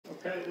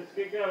Okay, let's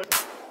get going.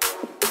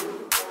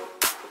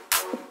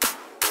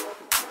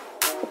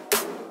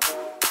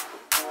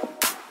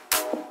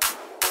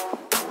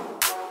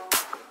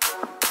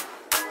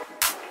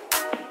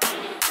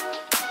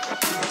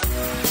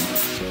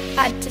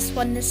 I just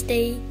wanna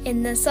stay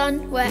in the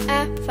sun where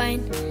I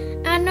find.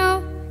 I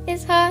know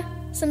it's hard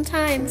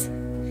sometimes.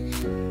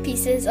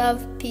 Pieces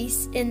of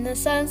peace in the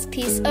sun's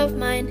peace of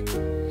mind.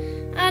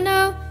 I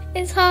know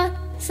it's hard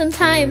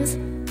sometimes.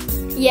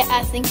 Yeah,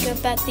 I think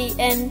about the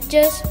end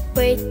just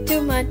way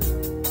too much.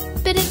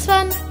 But it's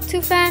fun to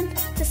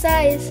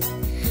fantasize.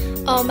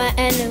 All my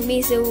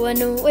enemies will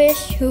wanna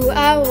wish who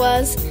I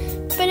was.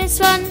 But it's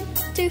fun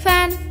to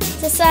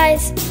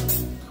fantasize.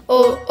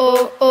 Oh,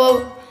 oh,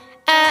 oh,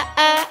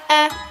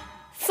 I,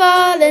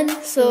 falling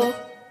so.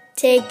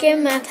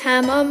 Taking my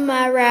time on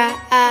my ride.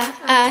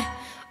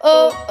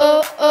 Oh,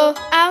 oh, oh,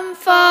 I'm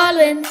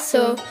falling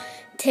so.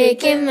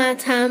 Taking my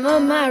time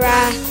on my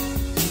ride.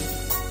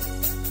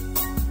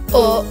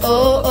 Oh,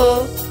 oh,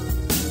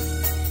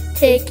 oh,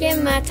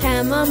 taking my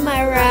time on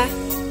my ride.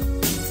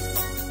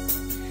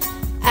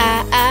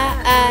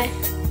 I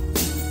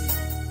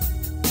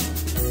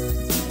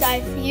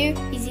die for you,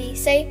 easy,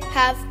 say,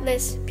 have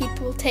less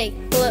people take.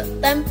 Bullet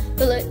them,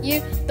 bullet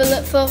you,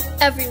 bullet for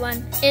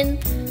everyone in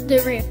the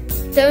room.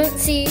 Don't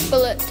see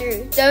bullet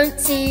through, don't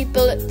see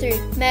bullet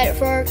through.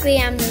 Metaphorically,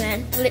 I'm the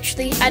man.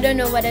 Literally, I don't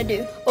know what I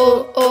do.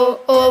 Oh, oh,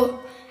 oh,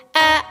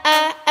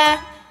 I,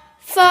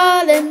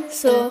 falling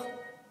so.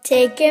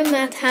 Taking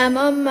my time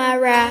on my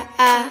ride.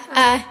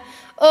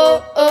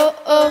 Oh, oh,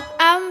 oh,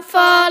 I'm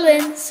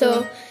falling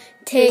so.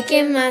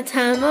 Taking my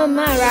time on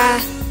my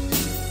ride.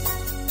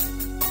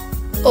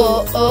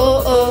 Oh,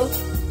 oh, oh,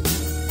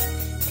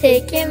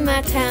 taking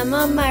my time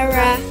on my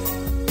ride.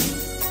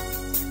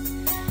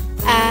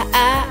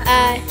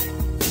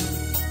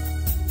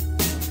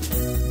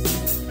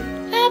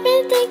 I've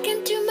been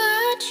thinking too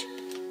much.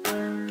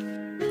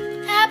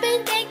 I've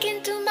been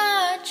thinking too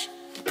much.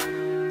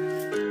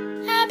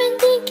 I've been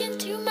thinking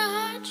too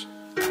much.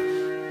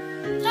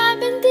 I've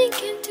been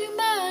thinking too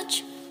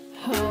much.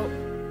 Help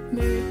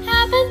me.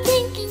 I've been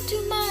thinking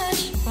too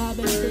much. I've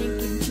been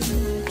thinking too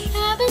much.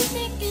 I've been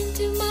thinking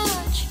too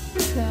much.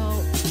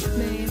 Help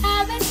me.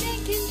 I've been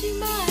thinking too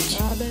much.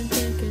 I've been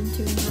thinking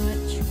too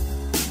much.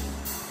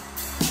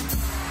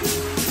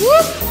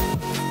 Whoop!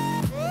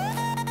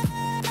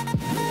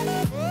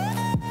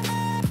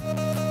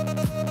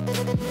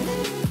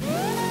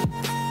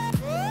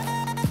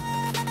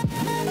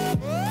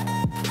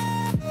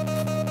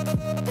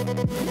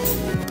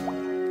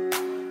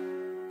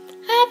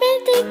 I've been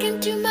thinking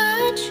too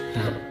much.